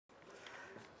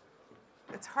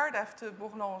it's hard after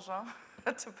Bourlange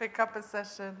to pick up a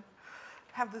session,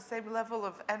 have the same level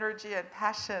of energy and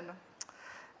passion.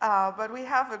 But we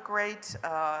have a great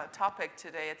topic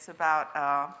today. It's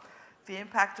about the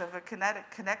impact of a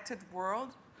connected world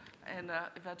and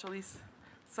eventually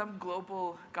some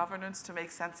global governance to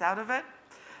make sense out of it.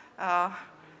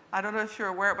 I don't know if you're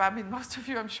aware, but I mean, most of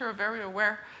you, I'm sure, are very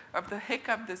aware of the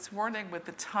hiccup this morning with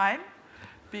the time,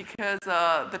 because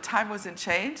the time wasn't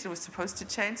changed. It was supposed to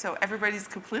change, so everybody's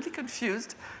completely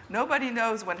confused. Nobody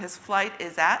knows when his flight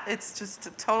is at. It's just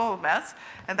a total mess,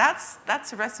 and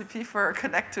that's a recipe for a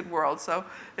connected world. So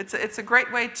it's a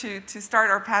great way to start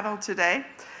our panel today.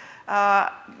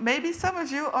 Maybe some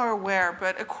of you are aware,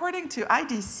 but according to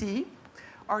IDC,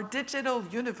 our digital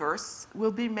universe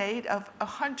will be made of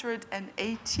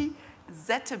 180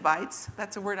 zettabytes.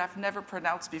 That's a word I've never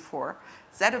pronounced before.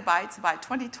 Zettabytes by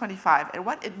 2025. And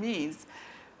what it means,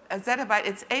 a zettabyte,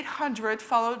 it's 800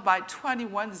 followed by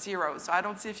 21 zeros. So I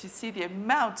don't see if you see the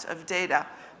amount of data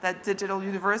that digital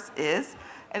universe is.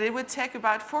 And it would take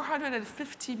about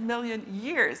 450 million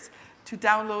years to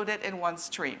download it in one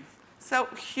stream. So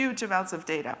huge amounts of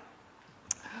data.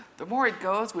 The more it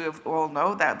goes, we all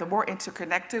know that the more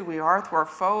interconnected we are through our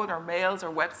phone, our mails,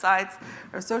 our websites,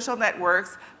 our social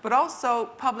networks, but also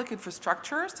public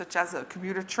infrastructure, such as a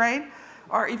commuter train,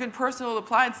 or even personal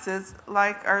appliances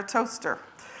like our toaster.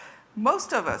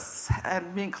 Most of us,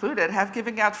 and me included, have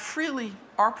given out freely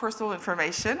our personal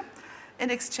information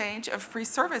in exchange of free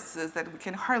services that we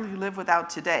can hardly live without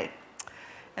today.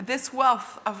 And this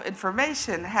wealth of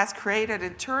information has created,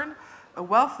 in turn, a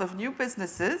wealth of new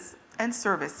businesses and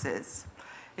services.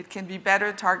 It can be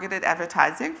better targeted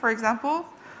advertising, for example,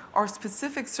 or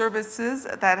specific services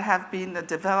that have been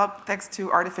developed thanks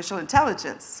to artificial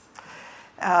intelligence.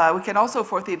 We can also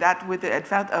foresee that with the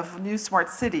advent of new smart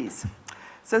cities.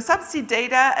 So some see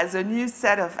data as a new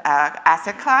set of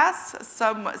asset class.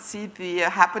 Some see the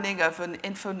happening of an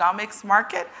infonomics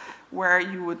market, where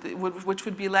which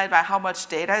would be led by how much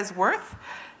data is worth.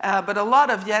 But a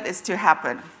lot of yet is to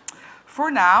happen. For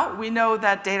now, we know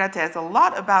that data tells a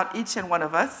lot about each and one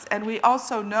of us, and we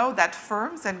also know that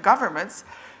firms and governments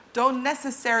don't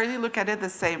necessarily look at it the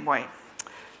same way.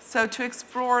 So to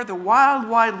explore the wild,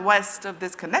 wild west of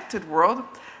this connected world,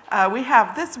 we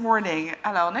have this morning,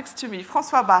 next to me,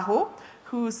 François Barrault,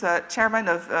 who's chairman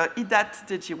of IDAT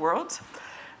DigiWorld,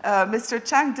 Mr.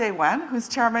 Chang Dae-wan, who's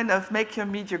chairman of Make Your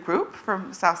Media Group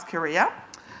from South Korea.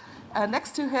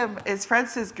 Next to him is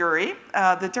Francis Gurry,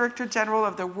 the Director General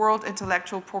of the World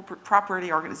Intellectual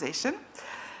Property Organization.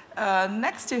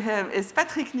 Next to him is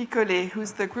Patrick Nicollet,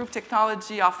 who's the Group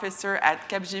Technology Officer at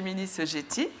Capgemini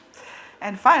Sogeti.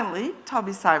 And finally,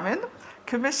 Toby Simon,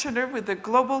 Commissioner with the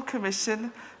Global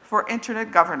Commission for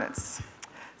Internet Governance.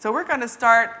 So we're going to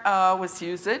start with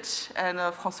usage, and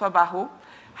François Barrault,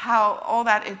 how all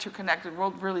that interconnected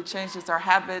world really changes our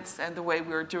habits and the way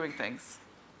we're doing things.